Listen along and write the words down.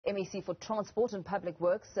MEC for Transport and Public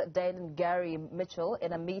Works, Daylin Gary Mitchell,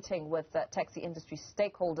 in a meeting with taxi industry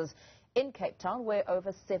stakeholders in Cape Town, where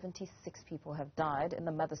over 76 people have died in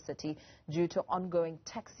the mother city due to ongoing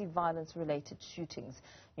taxi violence-related shootings.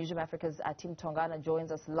 Newsroom Africa's Tim Tongana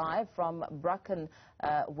joins us live from Bracken,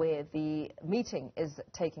 where the meeting is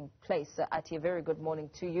taking place. Ati, a very good morning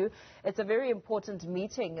to you. It's a very important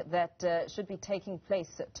meeting that should be taking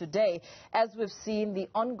place today, as we've seen the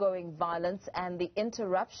ongoing violence and the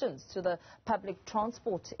interruptions to the public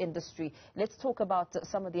transport industry. Let's talk about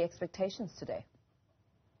some of the expectations today.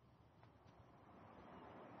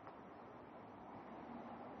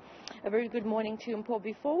 A very good morning to you, Paul.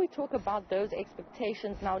 Before we talk about those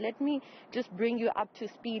expectations now, let me just bring you up to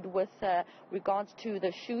speed with regards to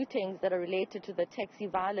the shootings that are related to the taxi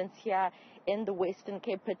violence here in the Western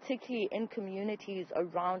Cape, particularly in communities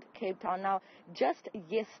around Cape Town. Now, just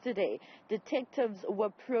yesterday, detectives were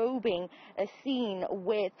probing a scene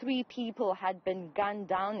where 3 people had been gunned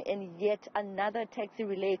down in yet another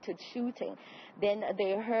taxi-related shooting. Then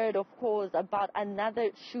they heard, of course, about another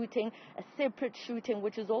shooting, a separate shooting,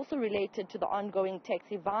 which is also related to the ongoing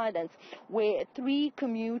taxi violence, where 3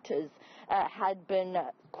 commuters had been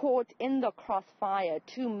caught in the crossfire,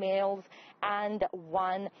 2 males and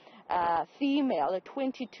 1 female, a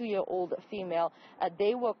 22-year-old female.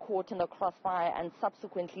 They were caught in the crossfire and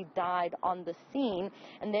subsequently died on the scene.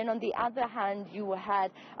 And then on the other hand, you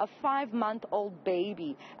had a 5-month-old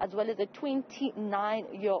baby as well as a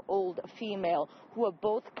 29-year-old female who are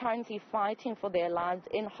both currently fighting for their lives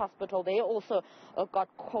in hospital. They also got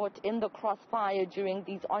caught in the crossfire during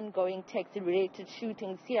these ongoing taxi-related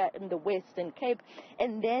shootings here in the Western Cape.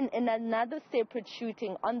 And then in another separate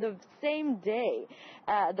shooting on the same day,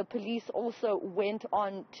 the police also went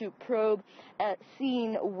on to probe a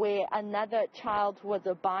scene where another child who was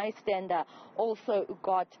a bystander also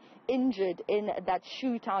got injured in that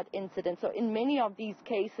shootout incident. So in many of these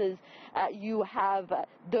cases, you have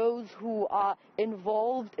those who are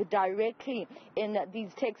involved directly in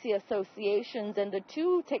these taxi associations, and the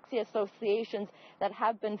 2 taxi associations that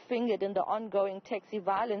have been fingered in the ongoing taxi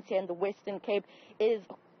violence here in the Western Cape is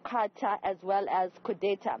Kata as well as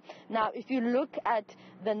Kodeta. Now, if you look at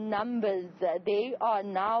the numbers, they are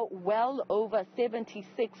now well over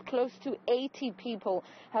 76, close to 80 people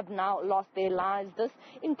have now lost their lives. This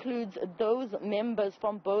includes those members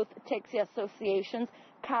from both taxi associations,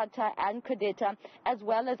 Kata and Kodeta, as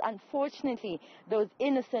well as, unfortunately, those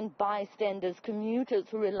innocent bystanders, commuters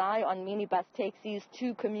who rely on minibus taxis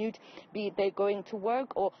to commute, be it they're going to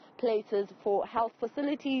work or places for health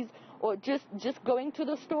facilities or just going to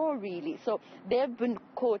the store, really. So they've been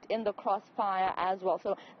caught in the crossfire as well.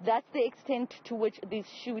 So that's the extent to which these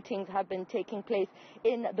shootings have been taking place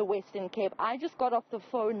in the Western Cape. I just got off the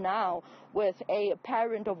phone now with a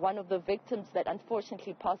parent of one of the victims that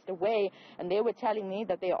unfortunately passed away, and they were telling me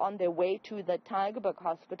that they're on their way to the Tygerberg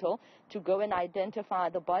Hospital to go and identify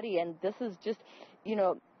the body. And this is just,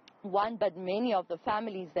 one but many of the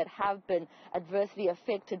families that have been adversely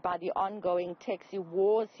affected by the ongoing taxi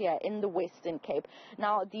wars here in the Western Cape.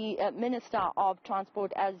 Now, the Minister of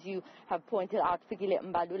Transport, as you have pointed out, Fikile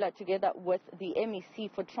Mbalula, together with the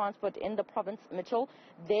MEC for Transport in the province, Mitchell,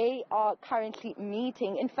 they are currently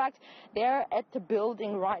meeting. In fact, they're at the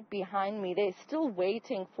building right behind me. They're still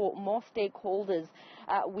waiting for more stakeholders.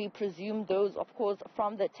 We presume those, of course,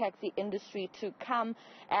 from the taxi industry to come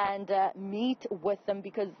and meet with them,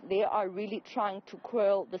 because they are really trying to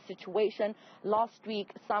quell the situation. Last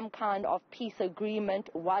week, some kind of peace agreement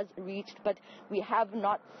was reached, but we have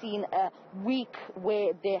not seen a week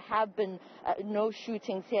where there have been no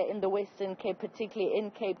shootings here in the Western Cape, particularly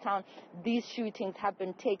in Cape Town. These shootings have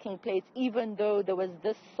been taking place even though there was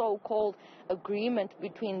this so-called agreement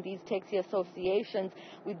between these taxi associations.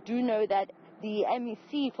 We do know that the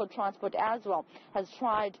MEC for Transport as well has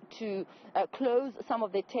tried to close some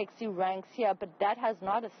of the taxi ranks here, but that has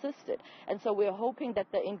not assisted. And so we're hoping that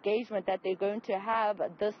the engagement that they're going to have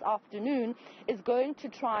this afternoon is going to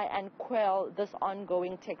try and quell this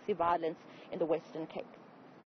ongoing taxi violence in the Western Cape.